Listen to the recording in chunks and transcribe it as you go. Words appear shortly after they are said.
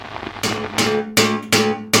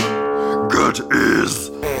that is.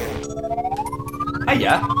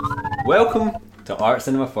 Hiya! Welcome to Art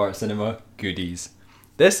Cinema Fart Cinema Goodies.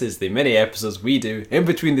 This is the mini episodes we do in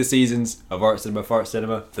between the seasons of Art Cinema Fart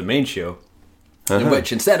Cinema, the main show, in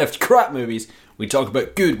which instead of crap movies, we talk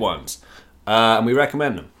about good ones. And we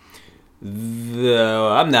recommend them.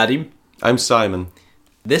 I'm Nadim. I'm Simon.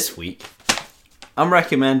 This week, I'm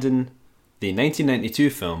recommending the 1992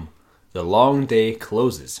 film, The Long Day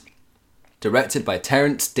Closes. Directed by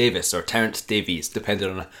Terence Davis, or Terence Davies, depending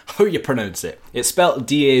on how you pronounce it. It's spelled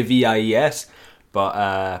D-A-V-I-E-S, but,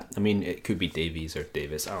 I mean, it could be Davies or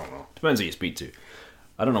Davis, I don't know. Depends who you speak to.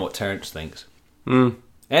 I don't know what Terence thinks.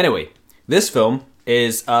 Anyway, this film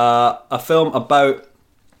is a film about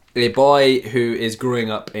a boy who is growing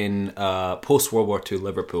up in post-World War II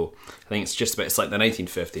Liverpool. I think it's like the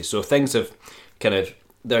 1950s, so things are kind of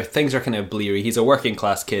bleary. He's a working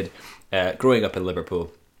class kid growing up in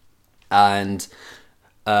Liverpool. And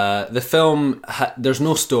the film, there's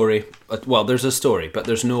no story. Well, there's a story, but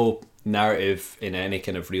there's no narrative in any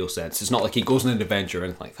kind of real sense. It's not like he goes on an adventure or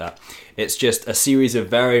anything like that. It's just a series of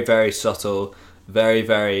very, very subtle, very,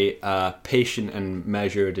 very patient and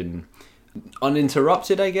measured and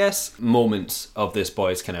uninterrupted, I guess, moments of this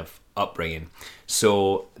boy's kind of upbringing.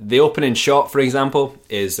 So the opening shot, for example,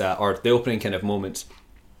 or the opening kind of moments,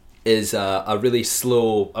 is a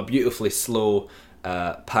beautifully slow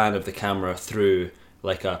pan of the camera through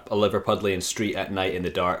like a Liverpudlian street at night in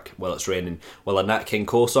the dark while it's raining, while a Nat King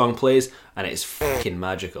Cole song plays, and it's fucking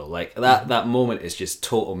magical. Like that moment is just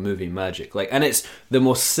total movie magic. Like, and it's the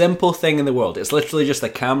most simple thing in the world. It's literally just the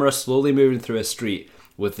camera slowly moving through a street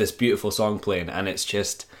with this beautiful song playing, and it's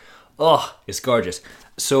just, it's gorgeous.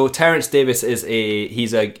 So Terence Davis is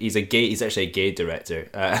he's actually a gay director.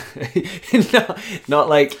 Not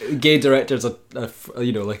like gay director's an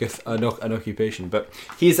occupation, but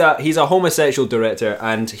he's a homosexual director,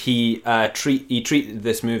 and he treated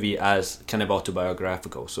this movie as kind of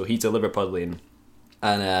autobiographical. So he's a Liverpudlian,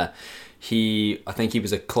 and I think he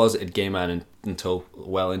was a closeted gay man until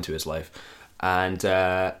well into his life, and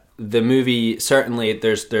the movie, certainly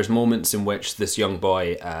there's moments in which this young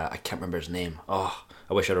boy, I can't remember his name.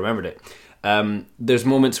 I wish I remembered it. There's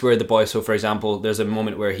moments where the boy, so for example, there's a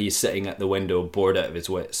moment where he's sitting at the window, bored out of his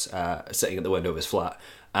wits, sitting at the window of his flat,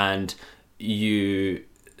 and you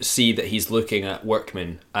see that he's looking at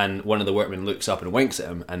workmen, and one of the workmen looks up and winks at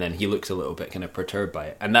him, and then he looks a little bit kind of perturbed by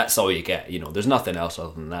it, and that's all you get. There's nothing else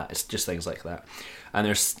other than that. It's just things like that, and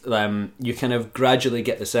there's you kind of gradually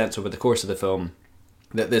get the sense over the course of the film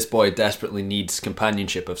that this boy desperately needs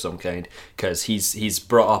companionship of some kind, because he's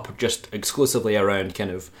brought up just exclusively around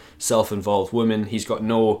kind of self-involved women. He's got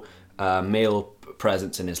no male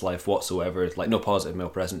presence in his life whatsoever, like no positive male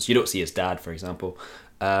presence. You don't see his dad, for example,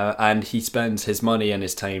 and he spends his money and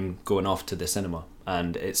his time going off to the cinema,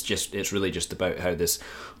 and it's really just about how this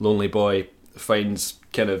lonely boy finds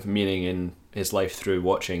kind of meaning in his life through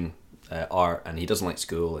watching art, and he doesn't like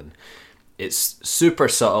school, and it's super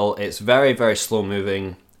subtle, it's very, very slow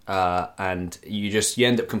moving, and you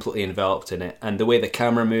end up completely enveloped in it, and the way the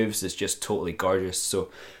camera moves is just totally gorgeous. So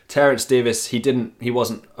Terence Davis, he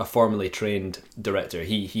wasn't a formally trained director.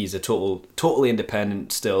 He's a totally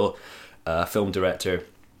independent still film director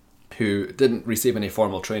who didn't receive any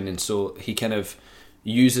formal training, so he kind of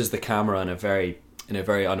uses the camera in a very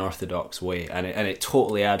unorthodox way, and it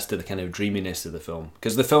totally adds to the kind of dreaminess of the film,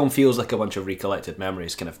 because the film feels like a bunch of recollected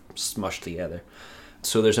memories kind of smushed together.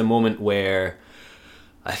 So there's a moment where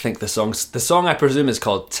I think the song I presume is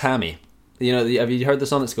called Tammy. Have you heard the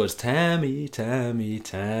song that goes Tammy, Tammy,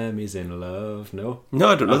 Tammy's in love? No,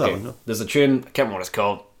 I don't know that one. No. There's a tune, I can't remember what it's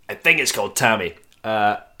called. I think it's called Tammy.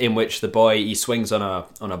 In which the boy, he swings on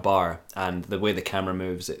a bar, and the way the camera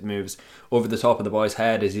moves, it moves over the top of the boy's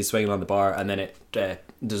head as he's swinging on the bar, and then it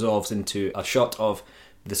dissolves into a shot of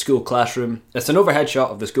the school classroom. It's an overhead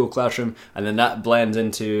shot of the school classroom, and then that blends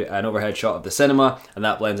into an overhead shot of the cinema, and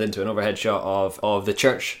that blends into an overhead shot of the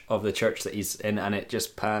church that he's in, and it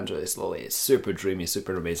just pans really slowly. It's super dreamy,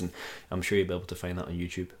 super amazing. I'm sure you'll be able to find that on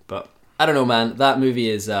YouTube, but I don't know, man, that movie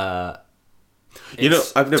is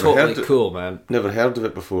I've never totally heard it. Cool, man. Never heard of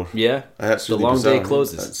it before. Yeah, That's The really Long bizarre. Day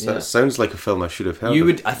Closes. That sounds like a film I should have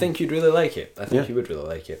heard. I think you'd really like it. You would really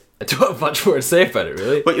like it. I don't have much more to say about it,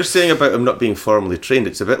 really. What you're saying about him not being formally trained,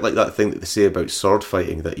 it's a bit like that thing that they say about sword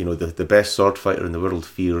fighting, that the best sword fighter in the world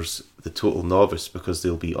fears the total novice because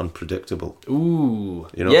they'll be unpredictable. Ooh,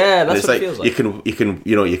 yeah, that's what it feels like.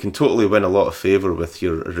 You can totally win a lot of favour with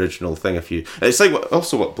your original thing if you. It's like what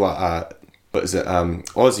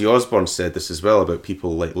Ozzy Osbourne said this as well about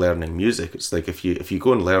people like learning music. It's like if you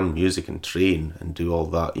go and learn music and train and do all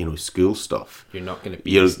that, school stuff, you're not going to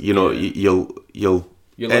be. You'll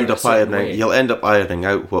You'll learn end a up certain ironing. way. You'll end up ironing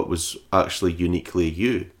out what was actually uniquely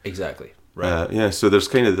you. Exactly. Right. Yeah. So there's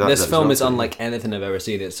kind of that. This that film is example. unlike anything I've ever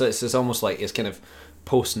seen. It's almost like it's kind of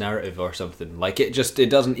post-narrative or something. Like it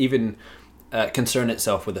doesn't even concern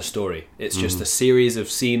itself with a story. It's just a series of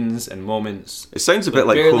scenes and moments. It sounds a bit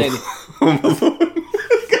like barely Home Alone.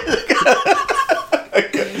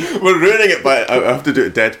 We're ruining it, but I have to do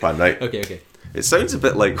it deadpan, right? Okay. It sounds a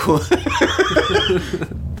bit like. I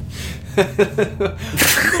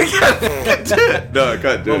can't do it. No, I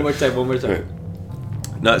can't do One it. more time.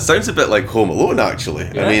 No, it sounds a bit like Home Alone, actually.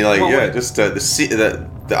 Yeah? I mean, like, What yeah, way? just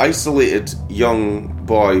the isolated young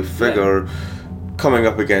boy figure coming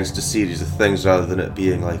up against a series of things rather than it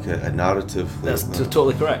being like a narrative. That's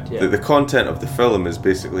totally correct. Yeah. The content of the film is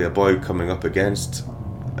basically a boy coming up against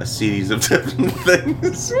a series of different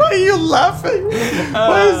things. Why are you laughing?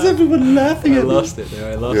 Why is everyone laughing I at me? lost it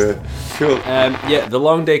there. I lost it. Cool. The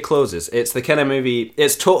Long Day Closes. It's the kind of movie.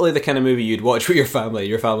 It's totally the kind of movie you'd watch with your family.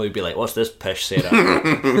 Your family would be like, "What's this pish, Sarah?"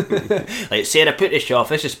 Like, Sarah, put this off.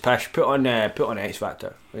 This is pish. Put on X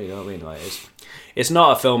Factor. You know what I mean? Like, it's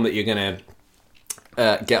not a film that you're gonna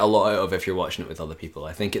get a lot out of if you're watching it with other people.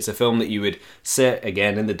 I think it's a film that you would sit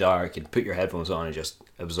again in the dark and put your headphones on and just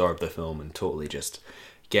absorb the film and totally just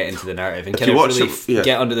get into the narrative and kind you of watch really it-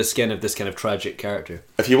 get under the skin of this kind of tragic character.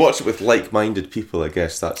 If you watch it with like-minded people, I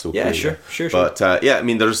guess that's okay. Yeah, sure. But I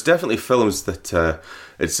mean, there's definitely films that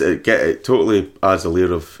it totally adds a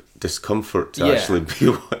layer of discomfort to Yeah. actually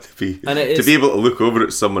And it to is- be able to look over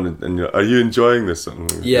at someone and you're, are you enjoying this?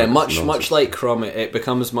 Yeah, That's much nonsense. like Crumb, it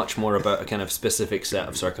becomes much more about a kind of specific set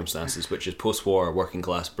of circumstances, which is post-war working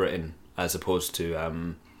class Britain, as opposed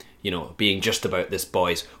to being just about this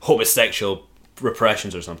boy's homosexual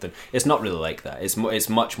repressions or something. It's not really like that. It's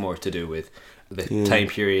much more to do with the time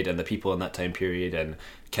period and the people in that time period and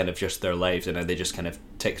kind of just their lives and how they just kind of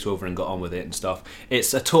ticked over and got on with it and stuff.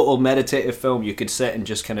 It's a total meditative film. You could sit and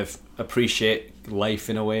just kind of appreciate life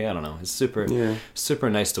in a way. I don't know. It's super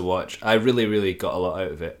nice to watch. I really, really got a lot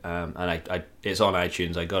out of it. And I it's on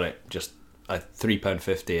iTunes. I got it just a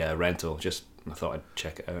 £3.50 rental. Just I thought I'd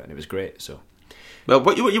check it out and it was great. So. Well,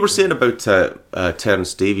 what you were saying about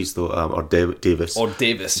Terence Davies, though, or Davis. Or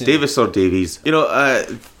Davis. Yeah. Davis or Davies.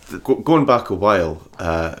 Going back a while,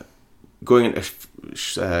 going into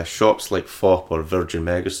shops like Fop or Virgin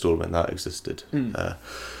Megastore when that existed, there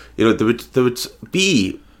would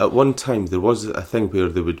be, at one time, there was a thing where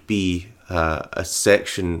there would be a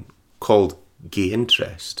section called Gay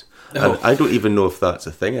Interest. Oh. And I don't even know if that's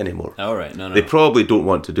a thing anymore. All right, no. They probably don't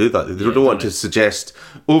want to do that. They don't want don't to suggest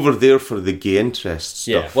over there for the gay interest stuff.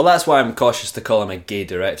 Yeah, well, that's why I'm cautious to call him a gay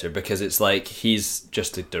director, because it's like he's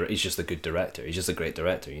just a good director. He's just a great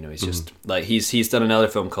director. He's just like he's done another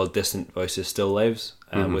film called Distant Voices Still Lives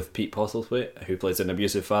with Pete Postlethwaite, who plays an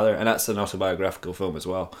abusive father, and that's an autobiographical film as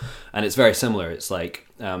well. And it's very similar. It's like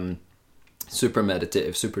super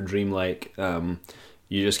meditative, super dreamlike.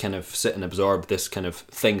 You just kind of sit and absorb this kind of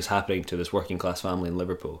things happening to this working class family in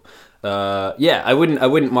Liverpool. I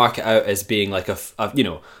wouldn't mark it out as being like a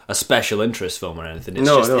special interest film or anything. It's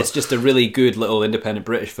it's just a really good little independent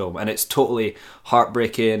British film, and it's totally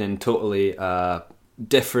heartbreaking and totally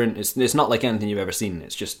different. It's not like anything you've ever seen.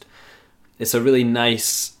 It's a really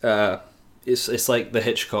nice. It's like the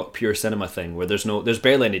Hitchcock pure cinema thing where there's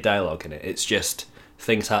barely any dialogue in it. It's just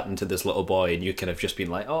things happen to this little boy, and you kind of just been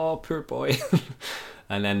like, oh, poor boy.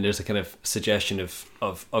 And then there's a kind of suggestion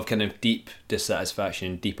of kind of deep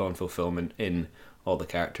dissatisfaction, deep unfulfillment in all the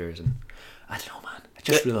characters, and I don't know, man. I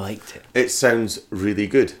just really liked it. It sounds really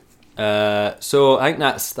good. So I think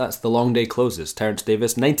that's The Long Day Closes. Terence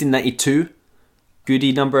Davis, 1992,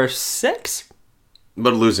 Goodie number 6.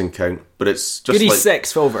 We're losing count, but it's just Goodie like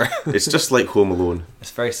 6 over. it's just like Home Alone.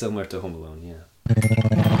 It's very similar to Home Alone,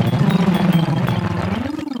 yeah.